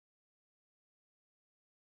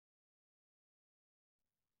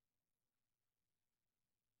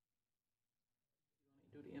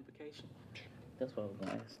do the invocation? That's what I was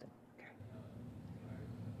going to ask them.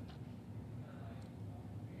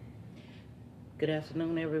 Good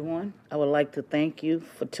afternoon, everyone. I would like to thank you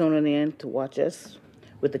for tuning in to watch us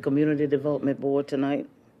with the Community Development Board tonight.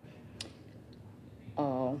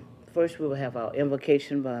 Uh, First, we will have our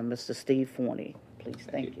invocation by Mr. Steve Forney. Please,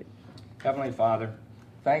 thank you. Heavenly Father,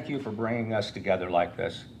 thank you for bringing us together like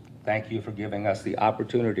this. Thank you for giving us the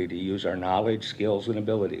opportunity to use our knowledge, skills, and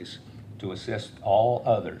abilities to assist all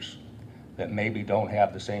others that maybe don't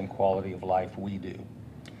have the same quality of life we do.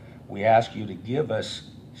 We ask you to give us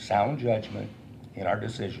sound judgment in our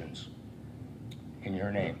decisions. In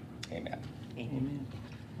your name, amen. Amen.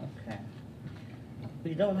 Okay.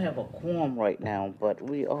 We don't have a quorum right now, but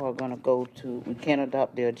we are going to we can't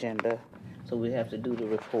adopt the agenda, so we have to do the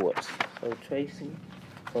reports. So Tracy,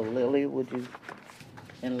 so Lily, would you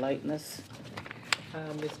enlighten us?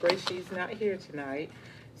 Ms. Grace, she's not here tonight.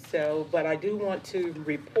 But I do want to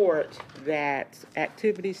report that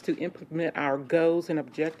activities to implement our goals and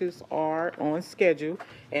objectives are on schedule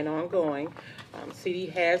and ongoing. CD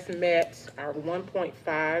has met our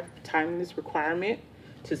 1.5 timeliness requirement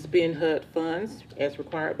to spend HUD funds as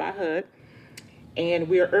required by HUD, and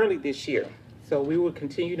we are early this year. So we will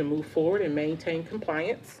continue to move forward and maintain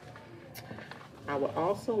compliance. I would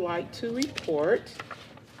also like to report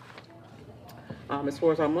as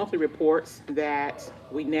far as our monthly reports, that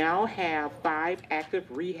we now have 5 active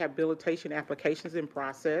rehabilitation applications in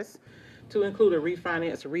process to include a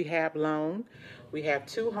refinance rehab loan. We have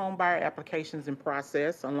 2 home buyer applications in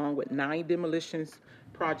process, along with 9 demolitions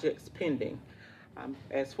projects pending.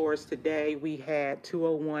 As far as today, we had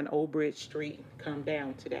 201 Old Bridge Street come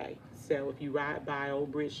down today. So if you ride by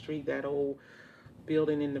Old Bridge Street, that old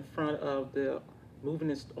building in the front of the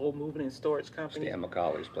moving and storage company. Stan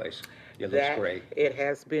McCauley's place. It looks great. It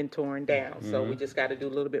has been torn down, so we just got to do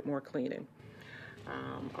a little bit more cleaning.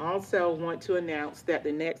 Also want to announce that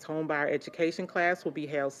the next homebuyer education class will be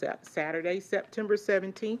held Saturday, September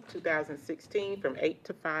 17th, 2016 from 8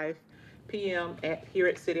 to 5 p.m. Here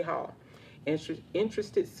at City Hall.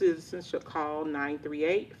 Interested citizens should call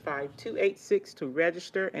 938-5286 to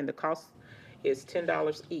register, and the cost is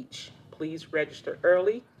 $10 each. Please register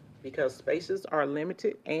early because spaces are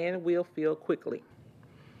limited and will fill quickly.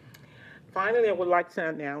 Finally, I would like to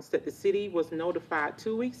announce that the city was notified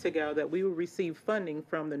 2 weeks ago that we will receive funding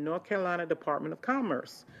from the North Carolina Department of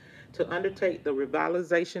Commerce to undertake the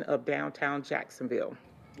revitalization of downtown Jacksonville.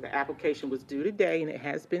 The application was due today and it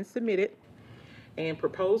has been submitted. And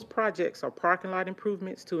proposed projects are parking lot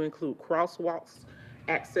improvements to include crosswalks,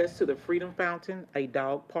 access to the Freedom Fountain, a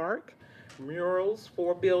dog park, murals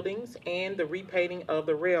for buildings, and the repainting of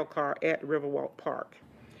the rail car at Riverwalk Park.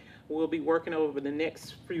 We'll be working over the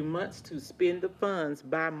next few months to spend the funds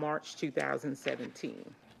by March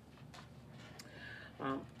 2017.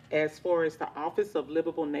 As far as the Office of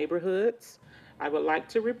Livable Neighborhoods, I would like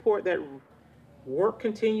to report that work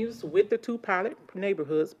continues with the 2 pilot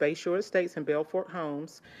neighborhoods, Bayshore Estates and Belfort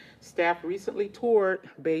Homes. Staff recently toured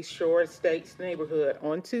Bayshore Estates neighborhood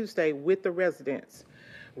on Tuesday with the residents.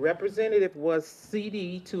 Representative was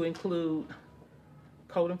CD to include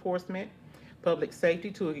code enforcement, public safety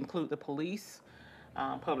to include the police,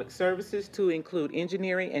 public services to include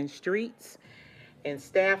engineering and streets, and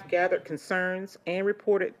staff gathered concerns and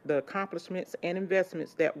reported the accomplishments and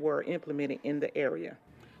investments that were implemented in the area.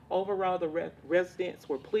 Overall, the residents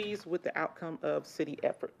were pleased with the outcome of city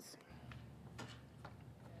efforts.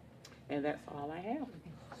 And that's all I have.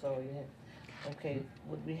 So, yeah. Okay,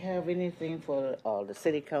 would we have anything for the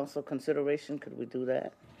city council consideration? Could we do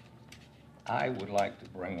that? I would like to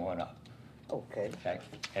bring one up. Okay. Okay.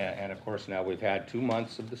 And of course, now we've had 2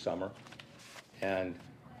 months of the summer, and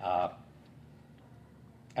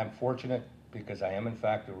I'm fortunate because I am in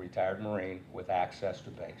fact a retired Marine with access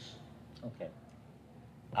to base. Okay.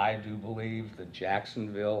 I do believe that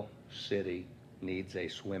Jacksonville City needs a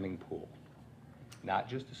swimming pool, not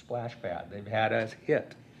just a splash pad. They've had us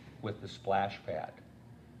hit with the splash pad.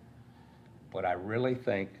 But I really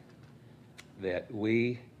think that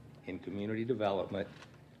we in community development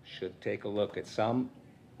should take a look at some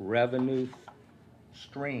revenue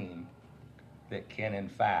stream that can in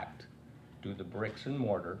fact do the bricks and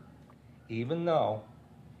mortar, even though,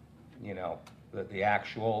 that the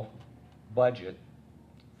actual budget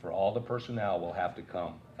for all the personnel will have to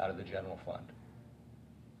come out of the general fund.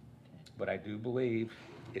 But I do believe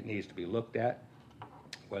it needs to be looked at,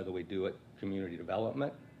 whether we do it community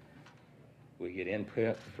development, we get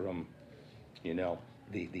input from,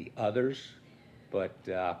 the others, but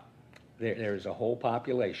there's a whole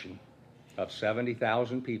population of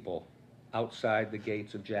 70,000 people outside the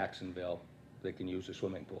gates of Jacksonville that can use a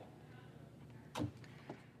swimming pool.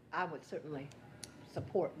 I would certainly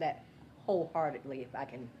support that wholeheartedly if I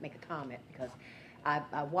can make a comment because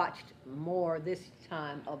I watched more this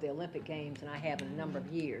time of the Olympic Games than I have in a number of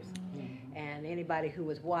years. And anybody who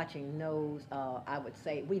was watching knows, I would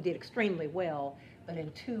say, we did extremely well, but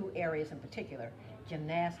in two areas in particular,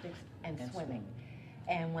 gymnastics and swimming.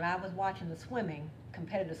 And when I was watching the swimming,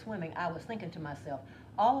 competitive swimming, I was thinking to myself,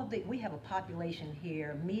 we have a population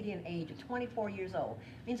here, median age of 24 years old.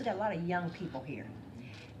 Means we got a lot of young people here.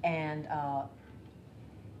 And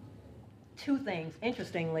two things,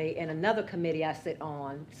 interestingly, in another committee I sit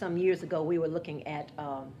on, some years ago, we were looking at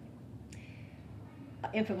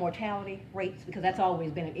infant mortality rates, because that's always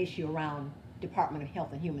been an issue around Department of Health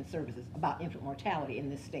and Human Services about infant mortality in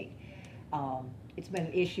this state. It's been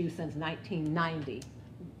an issue since 1990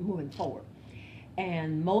 moving forward.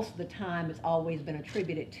 And most of the time, it's always been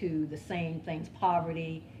attributed to the same things: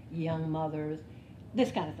 poverty, young mothers,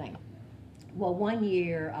 this kind of thing. Well, one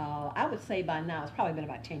year, I would say by now, it's probably been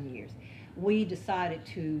about 10 years, we decided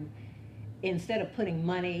to, instead of putting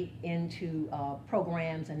money into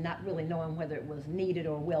programs and not really knowing whether it was needed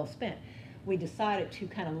or well spent, we decided to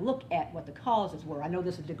kind of look at what the causes were. I know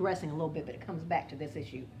this is digressing a little bit, but it comes back to this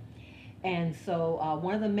issue. And so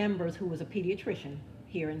one of the members, who was a pediatrician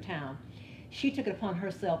here in town, she took it upon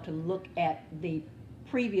herself to look at the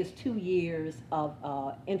previous 2 years of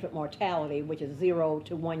infant mortality, which is 0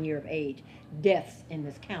 to 1 year of age, deaths in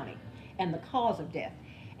this county, and the cause of death.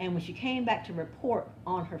 And when she came back to report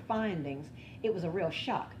on her findings, it was a real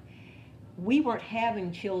shock. We weren't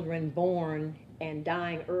having children born and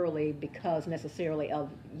dying early because necessarily of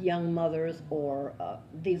young mothers or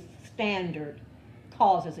these standard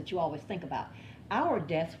causes that you always think about. Our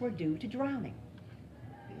deaths were due to drowning.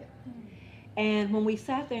 And when we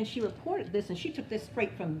sat there and she reported this, and she took this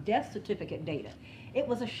straight from death certificate data, it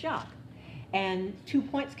was a shock. And 2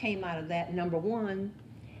 points came out of that. Number one,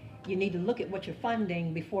 you need to look at what you're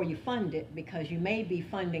funding before you fund it, because you may be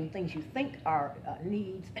funding things you think are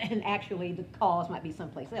needs, and actually the cause might be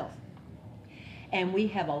someplace else. And we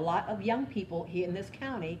have a lot of young people here in this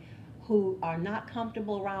county who are not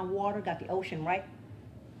comfortable around water, got the ocean right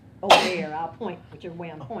over there. I'll point whichever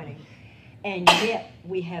way I'm pointing. And yet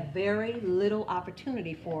we have very little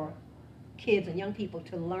opportunity for kids and young people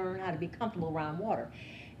to learn how to be comfortable around water.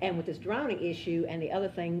 And with this drowning issue, and the other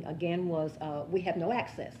thing again was we have no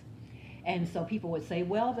access. And so people would say,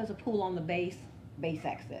 well, there's a pool on the base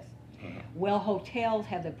access. Well, hotels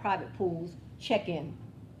have their private pools, check-in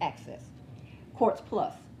access. Courts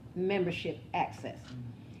Plus, membership access.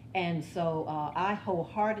 And so I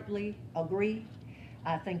wholeheartedly agree.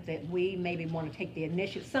 I think that we maybe want to take the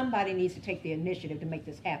initiative. Somebody needs to take the initiative to make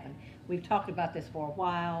this happen. We've talked about this for a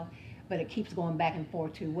while, but it keeps going back and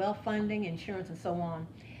forth to, well, funding, insurance, and so on.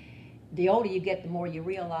 The older you get, the more you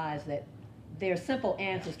realize that there are simple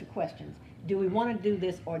answers to questions. Do we want to do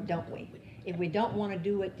this or don't we? If we don't want to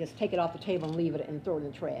do it, just take it off the table and leave it and throw it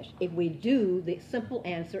in the trash. If we do, the simple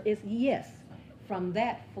answer is yes. From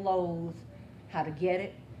that flows how to get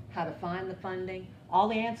it, how to find the funding, all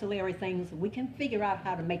the ancillary things. We can figure out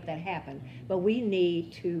how to make that happen, but we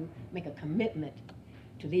need to make a commitment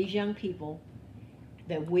to these young people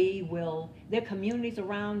that we will, there are communities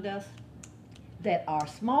around us that are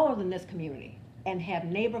smaller than this community and have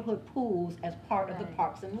neighborhood pools as part of the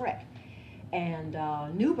Parks and Rec. And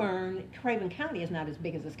New Bern, Craven County is not as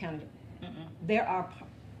big as this county. There are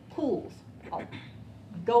pools,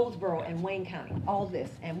 Goldsboro and Wayne County, all this,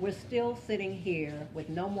 and we're still sitting here with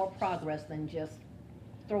no more progress than just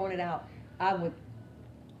throwing it out. I would,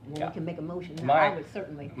 we can make a motion now, I would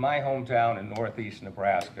certainly. My hometown in northeast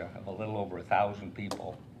Nebraska, of a little over 1,000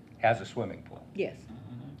 people, has a swimming pool. Yes.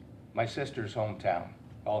 My sister's hometown,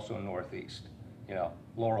 also in northeast,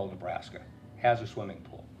 Laurel, Nebraska, has a swimming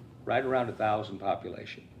pool. Right around 1,000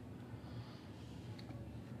 population.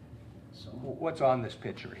 So, What's on this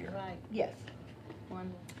picture here? Right. Yes.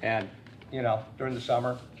 And, during the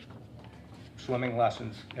summer, swimming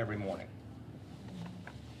lessons every morning.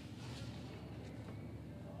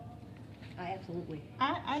 I absolutely.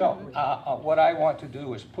 So, what I want to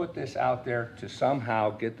do is put this out there to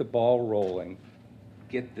somehow get the ball rolling,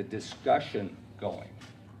 get the discussion going,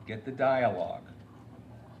 get the dialogue,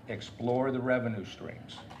 explore the revenue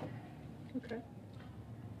streams. Okay.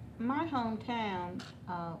 My hometown,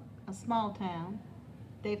 a small town,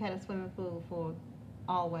 they've had a swimming pool for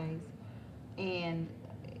always, and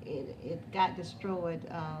it got destroyed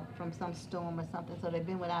from some storm or something, so they've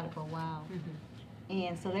been without it for a while.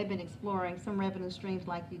 And so they've been exploring some revenue streams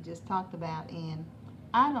like you just talked about, and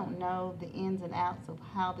I don't know the ins and outs of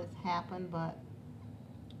how this happened, but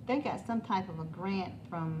they got some type of a grant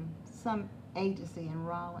from some agency in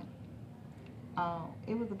Raleigh.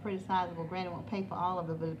 it was a pretty sizable grant. It won't pay for all of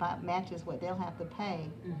it, but it about matches what they'll have to pay.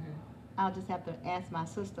 I'll just have to ask my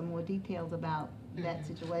sister more details about that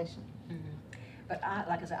situation. But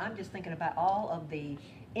like I said, I'm just thinking about all of the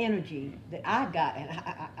energy that I got, and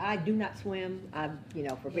I do not swim.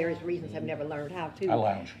 For various reasons, have never learned how to. I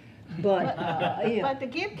lounge. But, But to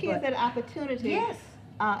give kids that opportunity, yes.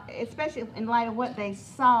 especially in light of what they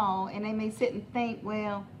saw, and they may sit and think,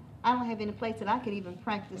 well, I don't have any place that I could even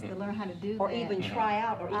practice to learn how to do Or that. even try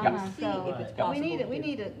out, or even see if it's possible. We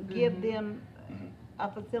need to give them a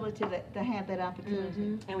facility to have that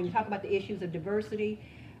opportunity. And when you talk about the issues of diversity,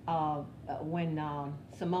 when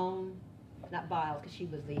Simone, not Biles, because she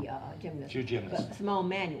was the gymnast. She was gymnast. But Simone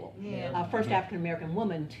Manuel, Yeah. first African-American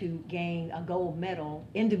woman to gain a gold medal,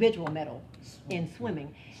 individual medal in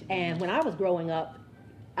swimming. And when I was growing up,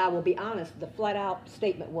 I will be honest, the flat-out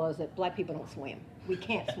statement was that black people don't swim. We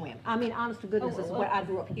can't swim. I mean, honest to goodness, this is what I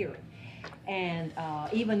grew up hearing. And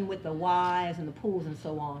even with the Ys and the pools and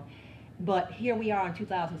so on. But here we are in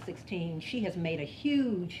 2016. She has made a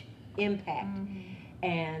huge impact.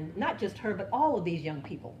 And not just her, but all of these young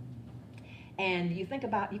people. And you think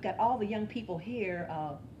about, you've got all the young people here,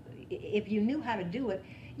 if you knew how to do it,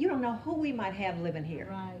 you don't know who we might have living here.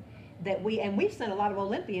 Right. We've sent a lot of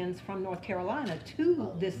Olympians from North Carolina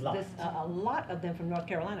to a lot of them from North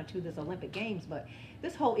Carolina to this Olympic Games. But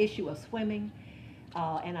this whole issue of swimming,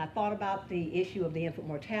 and I thought about the issue of the infant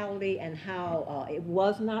mortality and how it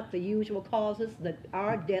was not the usual causes, that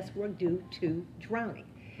our deaths were due to drowning.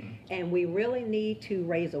 And we really need to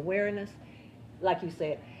raise awareness, like you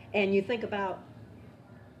said. And you think about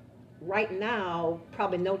right now,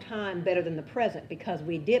 probably no time better than the present, because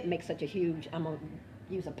we did make such a huge, I'm going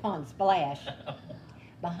to use a pun, splash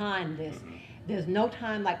behind this. There's no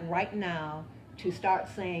time like right now to start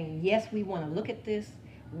saying, yes, we want to look at this,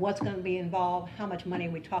 what's going to be involved, how much money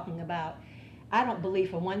are we talking about. I don't believe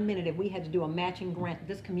for 1 minute if we had to do a matching grant,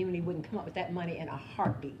 this community wouldn't come up with that money in a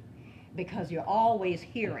heartbeat, because you're always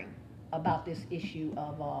hearing about this issue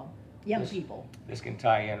of young people. This can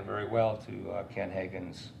tie in very well to Ken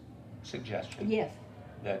Hagan's suggestion. Yes,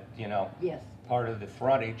 That, yes. part of the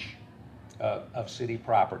frontage of city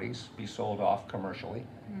properties be sold off commercially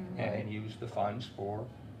and use the funds for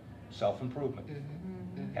self-improvement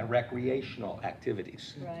and recreational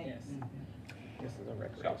activities. Right. This is a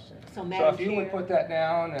recreation. So, So Madam if you would Chair, put that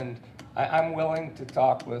down, and I'm willing to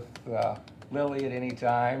talk with Lily at any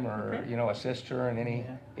time, or, assist her in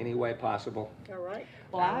any way possible. All right.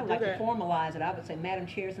 well, I I'll would do like to that. formalize it. I would say, Madam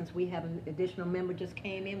Chair, since we have an additional member just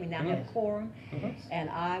came in, we now have a quorum. And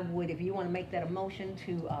I would, if you want to make that a motion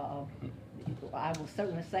to, I will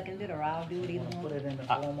certainly second it, or I'll do it either Put one. it in the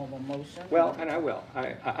form of a motion. Well, and I will.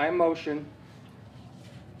 I motion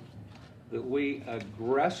that we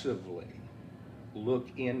aggressively look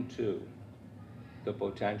into the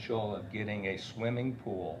potential of getting a swimming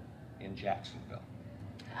pool in Jacksonville.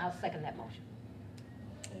 I'll second that motion.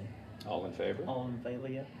 Okay. All in favor? All in favor,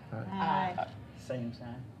 yeah? Aye. Same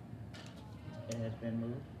sign. It has been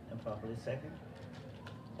moved and properly seconded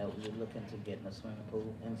that we would look into getting a swimming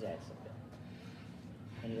pool in Jacksonville.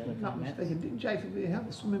 Any other If I'm not comments? mistaken, didn't Jacksonville have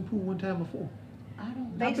a swimming pool one time before? I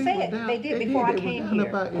don't They I think it was said, down- they did they before I did. It was came down here.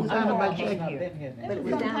 about- it was Before down I about came Jack- here. been here then. But it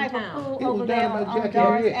was Some type of downtown. pool It was over down there by on Jack Doris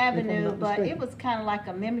Elliott, if I'm Avenue, not but it mistaken. was kind of like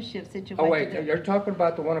a membership situation. Oh, wait, you're talking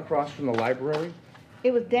about the one across from the library?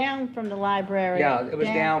 It was down from the library. Yeah, it was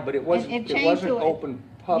down, but it wasn't, and it changed wasn't to a- open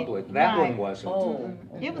public. That one right. wasn't. Oh,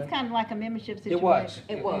 It was okay. kind of like a membership situation. It was.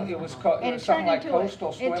 It was. It was And it something turned like into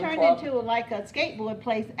Coastal Swim it turned Club. into like a skateboard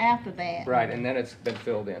place after that. Right, and then it's been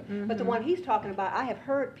filled in. But the one he's talking about, I have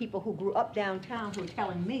heard people who grew up downtown who are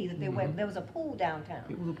telling me that there was a pool downtown.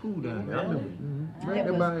 It was a pool down there, I remember. Right That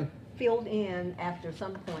there was by, filled in after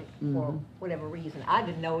some point for whatever reason. I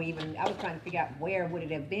didn't know even, I was trying to figure out where would it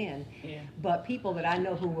have been. Yeah. But people that I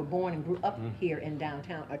know who were born and grew up here in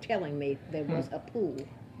downtown are telling me there was a pool.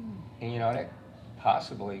 And it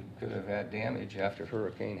possibly could have had damage after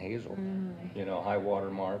Hurricane Hazel. High water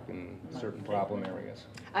mark in certain problem areas.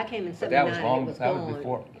 I came in But that was '79 and long- it was that was gone.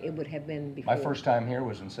 before. It would have been before. My first time here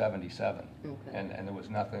was in '77, Okay. and there was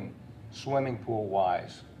nothing swimming pool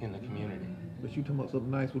wise in the community. but you talking about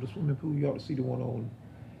something nice with a swimming pool, you ought to see the one on,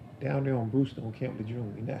 down there on Brewster on Camp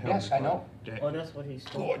Lejeune, in that house. Yes, I know. Jack. Well, that's what he's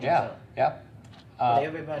talking Gorgeous. Yeah, about. yeah. But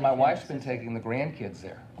everybody My can't wife's been access taking the grandkids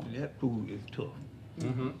there. That pool is tough.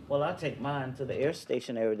 Well, I take mine to the air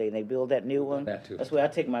station every day. They build that new one. That too. That's where I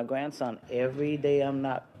take my grandson every day. I'm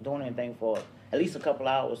not doing anything for at least a couple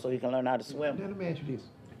hours so he can learn how to Now, swim. let me ask you this.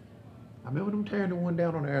 I remember them tearing the one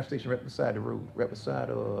down on the air station right beside the road, right beside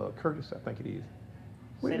Curtis, I think it is.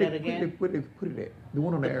 Say did that again? Where did they put it at? The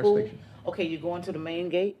one on the, The air pool? station. Okay, you go into the main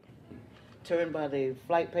gate. turn by the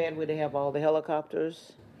flight pad where they have all the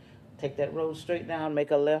helicopters. Take that road straight down,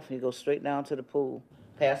 make a left, and you go straight down to the pool,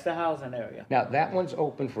 past the housing area. Now, that one's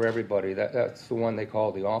open for everybody. That's the one they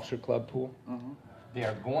call the officer club pool. Mhm. They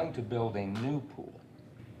are going to build a new pool,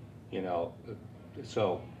 you know,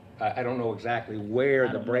 so I don't know exactly where I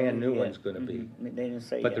the don't know brand new yet. one's gonna be. Mhm. They didn't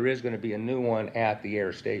say But yet. there is gonna be a new one at the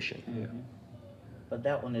air station. But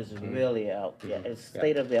that one is really out. Yeah, it's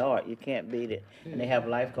state of the art. You can't beat it. And they have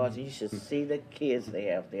lifeguards. You should see the kids they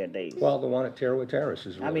have there days. Well, the one at Terraway Terrace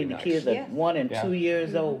is I really mean, the nice. kids are Yes. 1 and Yeah. 2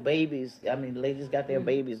 years old, babies. I mean, ladies got their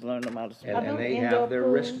babies, learn them how to swim. And they indoor have their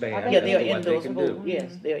pools? wristband Yeah, as they're to what they indoor can pools. do.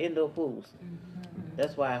 Yes, they're indoor pools.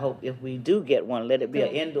 That's why I hope if we do get one, let it be an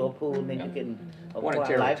indoor pool, then you can One at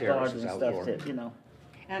acquire Terraway lifeguards Terrace and is stuff outdoor. to, you know.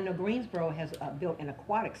 And I know Greensboro has built an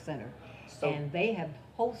aquatic center, and they have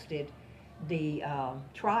hosted the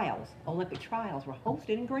trials, Olympic trials were hosted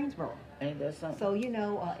in Greensboro. Ain't that something? So, you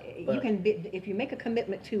know, you But- can be, if you make a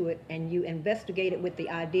commitment to it and you investigate it with the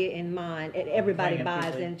idea in mind, and everybody Bringing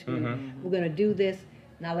buys people in. into, we're gonna do this,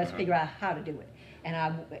 now let's figure out how to do it.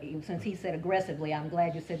 And since he said aggressively, I'm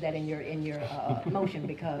glad you said that in your motion,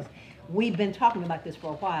 because we've been talking about this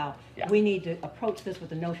for a while. Yeah. We need to approach this with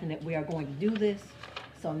the notion that we are going to do this.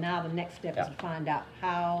 So now the next step is to Yeah. find out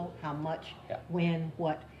how much, Yeah. when,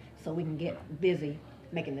 what, so we can get busy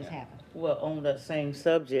making this happen. Well, on that same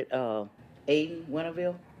subject, Aiden,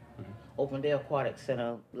 Winterville, opened their aquatic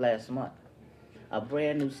center last month. A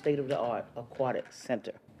brand new state-of-the-art aquatic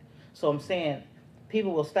center. So I'm saying,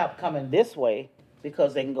 people will stop coming this way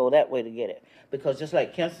because they can go that way to get it. Because just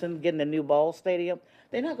like Kinston getting a new ball stadium,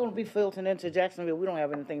 they're not gonna be filtering into Jacksonville. We don't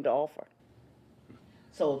have anything to offer.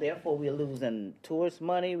 So therefore, we're losing tourist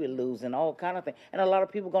money, we're losing all kind of things. And a lot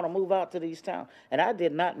of people gonna move out to these towns. And I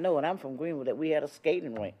did not know, and I'm from Greenville, that we had a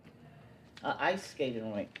skating rink, an ice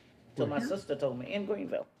skating rink. Till my sister told me, in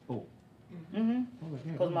Greenville. Oh.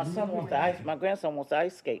 Because my son wants to my grandson wants to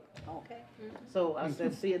ice skate. Okay. So I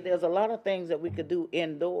said, see, there's a lot of things that we could do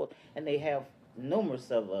indoors, and they have numerous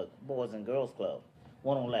of boys and girls club,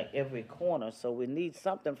 one on like every corner. So we need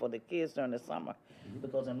something for the kids during the summer,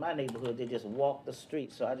 because in my neighborhood they just walk the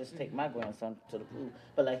street. So I just take my grandson to the pool.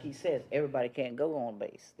 But like he says, everybody can't go on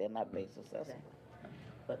base; they're not base accessible.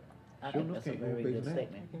 But I think that's a very good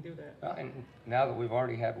statement. You can do that. And now that we've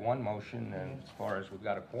already had one motion, and as far as we've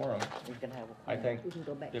got a quorum, We can have. I think We can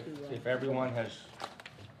go back if, to, if everyone has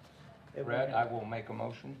read, I will make a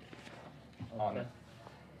motion on Okay. it.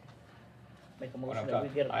 Make a When motion I'm that we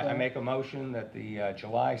done. get a I quorum. make a motion that the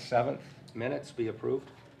July 7th minutes be approved.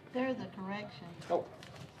 There's a correction. Oh,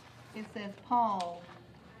 It says Paul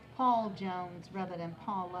Jones rather than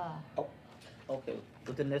Paula. Okay,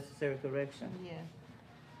 with the necessary correction. Yeah,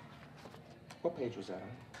 what page was that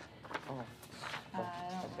on? Oh,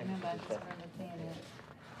 I don't remember, I just remember seeing it.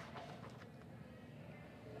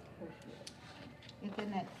 It's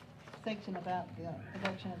in that section about the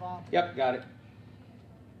election of office. Yep, got it.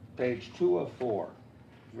 Page 2 of 4,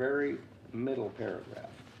 very middle paragraph.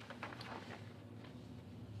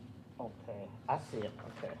 okay, I see it.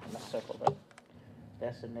 Okay, I'm gonna circle that.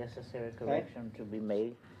 That's a necessary correction to be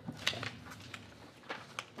made.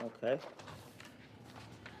 Okay.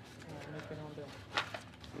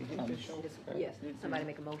 yes, somebody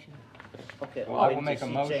make a motion. Okay. Well, I wait will till make a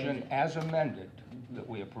she motion changes. as amended that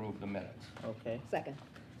we approve the minutes. Okay, Second.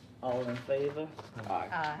 all in favor? Aye.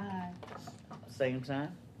 Aye. Same sign?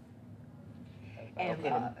 And, Okay,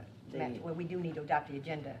 Matt, well, we do need to adopt the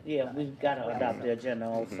agenda. Yeah, we've gotta adopt the agenda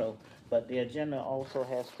also, but the agenda also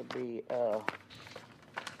has to be,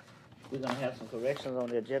 we're gonna have some corrections on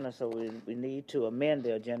the agenda, so we need to amend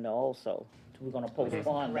the agenda also. We're gonna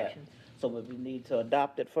postpone that. corrections. So we need to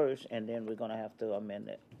adopt it first, and then we're gonna have to amend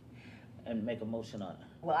it and make a motion on it.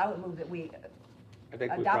 Well, I would move that we I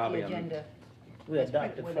think we adopt probably, the agenda. We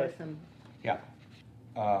adopt it Where there's first. some, yeah.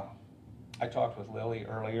 I talked with Lily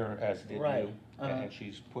earlier, as did Right, you, uh-huh. and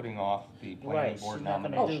she's putting off the planning Right, board she's not gonna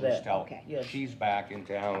do nominations that. till Okay. Yes. she's back in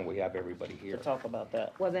town, we have everybody To here. talk about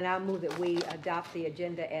that. well, then I move that we adopt the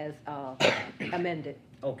agenda as amended.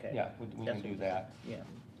 Okay. Yeah, we can do that, Yeah.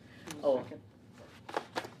 Oh.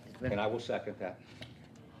 It's been- and I will second that.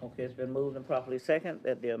 Okay, it's been moved and properly second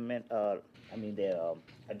that the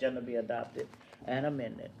agenda be adopted and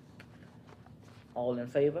amended. All in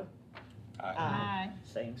favor? Aye. Aye.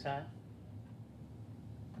 Same sign.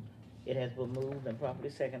 It has been moved and properly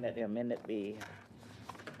second that the amendment be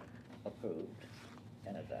approved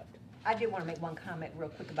and adopted. I did want to make one comment real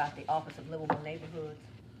quick about the Office of Livable Neighborhoods.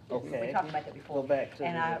 Okay. We talked about that before. Go back to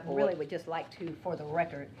And the I report. really would just like to, for the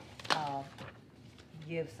record,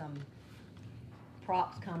 give some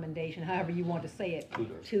props, commendation, however you want to say it,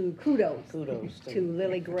 Kudos. to kudos. Kudos To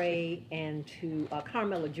Lily Gray and to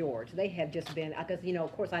Carmela George. They have just been, because,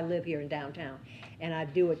 of course, I live here in downtown, and I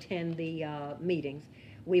do attend the meetings.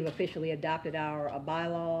 We've officially adopted our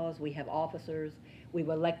bylaws, we have officers, we've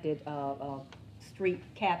elected street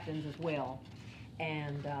captains as well.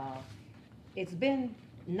 And it's been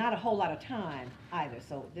not a whole lot of time either,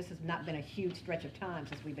 so this has not been a huge stretch of time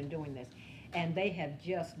since we've been doing this. And they have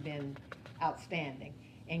just been outstanding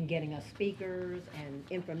in getting us speakers and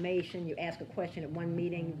information. You ask a question at one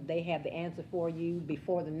meeting, they have the answer for you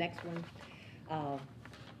before the next one.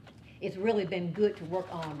 It's really been good to work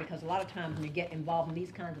on, because a lot of times when you get involved in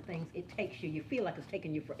these kinds of things, it takes you feel like it's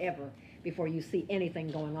taking you forever before you see anything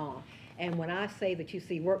going on. And when I say that you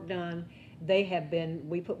see work done,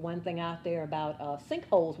 we put one thing out there about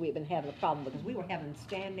sinkholes we've been having a problem with, because we were having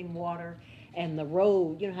standing water and the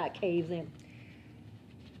road, you know how it caves in.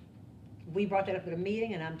 We brought that up at a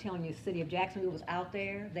meeting, and I'm telling you, the city of Jacksonville was out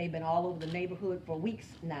there. They've been all over the neighborhood for weeks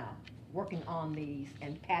now, working on these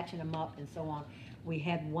and patching them up and so on. We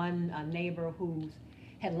had one neighbor who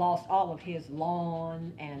had lost all of his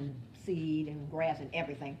lawn and seed and grass and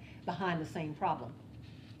everything behind the same problem.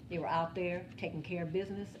 They were out there taking care of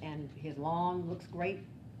business, and his lawn looks great,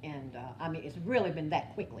 and I mean, it's really been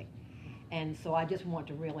that quickly. And so I just want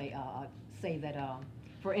to really say that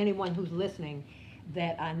for anyone who's listening,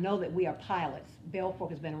 that I know that we are pilots.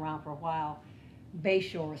 Belfork has been around for a while.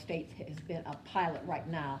 Bayshore Estates has been a pilot right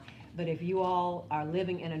now. But if you all are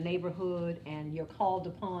living in a neighborhood and you're called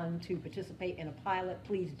upon to participate in a pilot,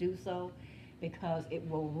 please do so, because it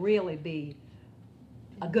will really be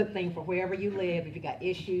a good thing for wherever you live. If you got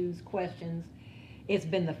issues, questions, it's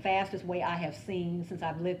been the fastest way I have seen since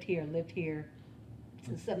I've lived here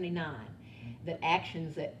since '79, that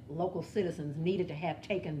actions that local citizens needed to have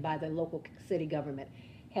taken by the local city government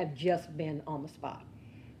have just been on the spot.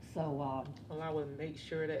 So, Well, I will make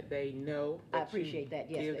sure that they know I that appreciate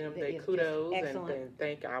that, yes, give them that their is just kudos, and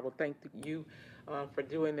excellent. I will thank you for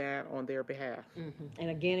doing that on their behalf. And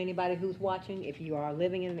again, anybody who's watching, if you are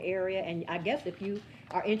living in an area, and I guess if you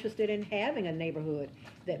are interested in having a neighborhood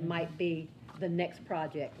that might be the next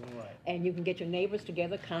project, Right. and you can get your neighbors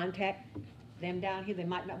together, contact them down here. They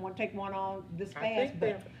might not want to take one on this I fast, think but,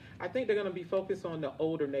 they're, I think they're going to be focused on the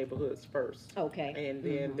older neighborhoods first. okay. And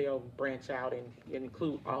then they'll branch out and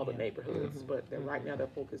include all the Yeah. neighborhoods, but right now they're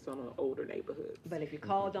focused on the older neighborhoods. But if you're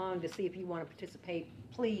called on to see if you want to participate,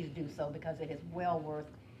 please do so, because it is well worth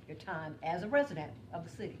your time as a resident of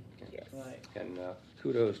the city. Yes. Right. And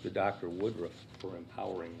kudos to Dr. Woodruff for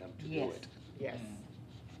empowering them to do Yes. it. Yes.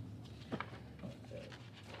 Okay.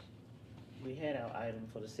 We had our item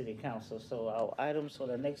for the city council, so our items for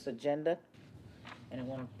the next agenda.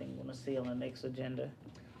 Anyone want to see on the next agenda?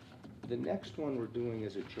 The next one we're doing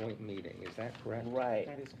is a joint meeting, is that correct? Right.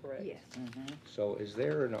 That is correct. Yes. So is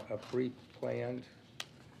there a pre-planned?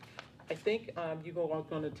 I think you are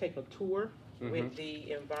going to take a tour with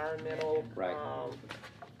the environmental Right.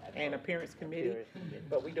 and appearance committee,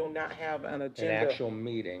 but we do not have an An agenda. actual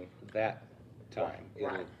meeting that time?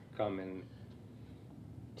 Right. It'll come in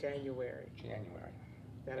January. January.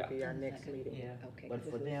 That'll be our next meeting. Yeah, Okay, but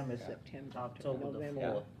for this is them, it's September, October the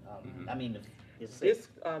November. 4th. I mean, it's This,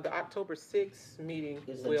 the October 6th meeting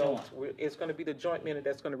It's a it's going to be the joint meeting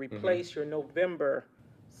that's going to replace your November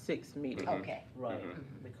 6th meeting Okay. right,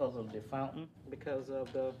 because of the fountain, because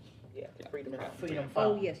of the Freedom the Fountain. Freedom Oh,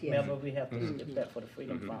 Fountain. yes, yes. Remember, we have to skip that for the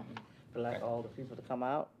Freedom Fountain. We'd like all the people to come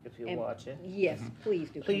out, if you're And- watching. Yes, please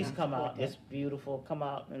do. Please come support out, that. it's beautiful, come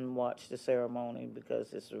out and watch the ceremony,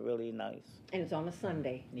 because it's really nice. And it's on a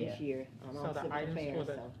Sunday this Yeah. year, on So all the civil items for affairs,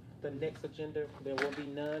 the, so. the next agenda, there will be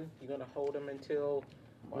none. You're going to hold them until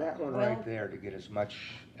That one Well- right there to get as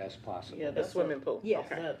much as possible. Yeah, the that's swimming pool. Yes.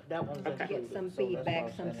 Okay. That one's Okay. included. Get some so that's why feedback,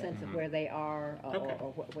 I'm some saying sense of where they are, Okay.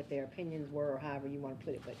 or what their opinions were, or however you want to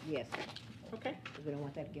put it, but yes, Okay. 'cause we don't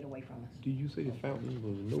want that to get away from us. Did you say the fountain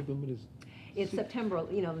was November to It's September,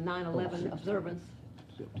 the 9/11 observance.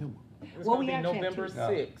 September? It's Well, going we to be actually have November two.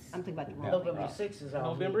 6th. I'm thinking about the wrong. November 6th is our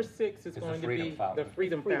November meeting. 6th is It's the going to Freedom be the Fountain.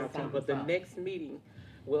 Freedom Freedom Fountain, but the Fountain. next meeting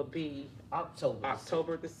will be October.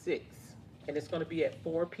 October the 6th, and it's going to be at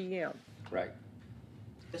 4 p.m. Right.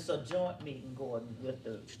 It's a joint meeting going with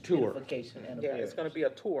the Tour. beautification and Yeah, it's affairs. going to be a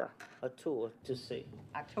tour. A tour to see.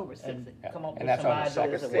 October 6th. And Yeah. come up And with that's some on the second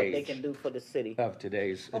ideas of what they stage. can do for the city. Of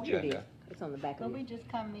today's Oh, here it is. agenda. It's on the back So of we the, just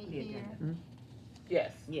come meet Yeah, here?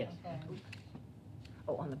 Yes. Yes. Okay.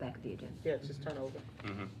 on the back of the agenda. Yeah, just turn over.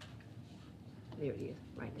 Mhm. There it is,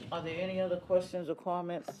 right there. Are there any other questions or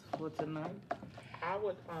comments for tonight? I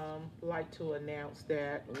would like to announce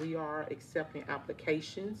that we are accepting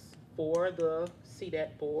applications for the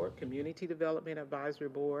CDAT board, Community Development Advisory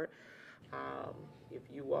Board. Um, if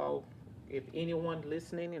you all, if anyone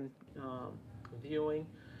listening and viewing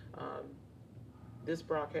um, this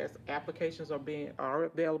broadcast, applications are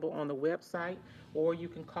available on the website, or you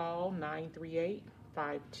can call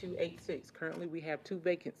 938-5286. Currently, we have 2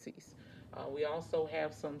 vacancies. We also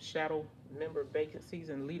have some shadow member vacancies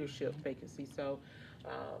and leadership vacancies. So,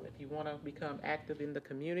 if you want to become active in the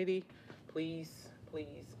community, please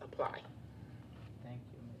apply. Thank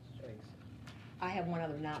you, Ms. Tracy. I have one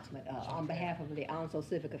other announcement. On behalf of the Onslow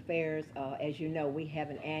Civic Affairs, as you know, we have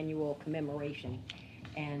an annual commemoration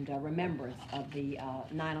and remembrance of the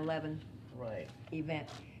 9/11 Right. event.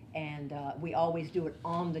 And we always do it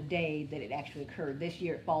on the day that it actually occurred. This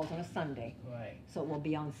year it falls on a Sunday. Right. So it will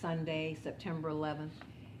be on Sunday, September 11th.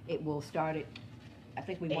 It will start at, I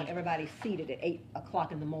think we want everybody seated at 8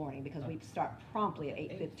 o'clock in the morning because we start promptly at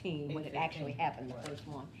 8:15 when it actually happened, the first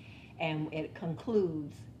one. And it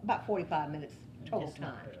concludes about 45 minutes total It's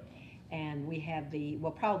not time. early. And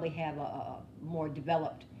we'll probably have a more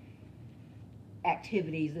developed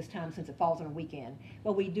activities this time since it falls on a weekend.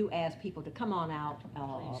 But we do ask people to come on out,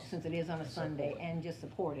 since it is on a Sunday, and just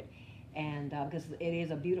support it. And, because it is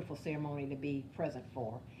a beautiful ceremony to be present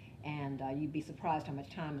for. And, you'd be surprised how much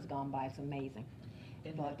time has gone by. It's amazing.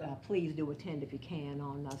 But, please do attend if you can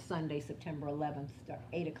on, Sunday, September 11th,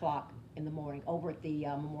 8 o'clock in the morning, over at the,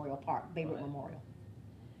 Memorial Park, Beirut Right. Memorial.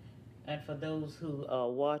 And for those who are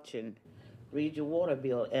watching, read your water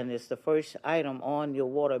bill, and it's the first item on your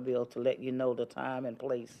water bill to let you know the time and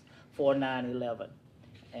place for 9/11.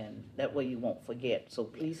 And that way you won't forget. So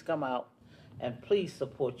please come out and please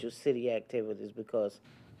support your city activities because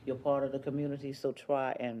you're part of the community, so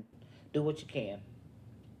try and do what you can.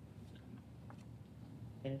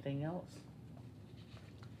 Anything else?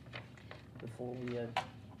 Before we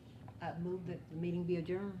I move that the meeting be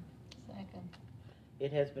adjourned. Second.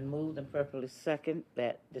 It has been moved and properly second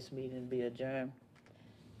that this meeting be adjourned.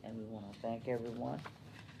 And we want to thank everyone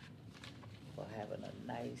for having a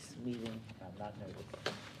nice meeting. I'm not nervous.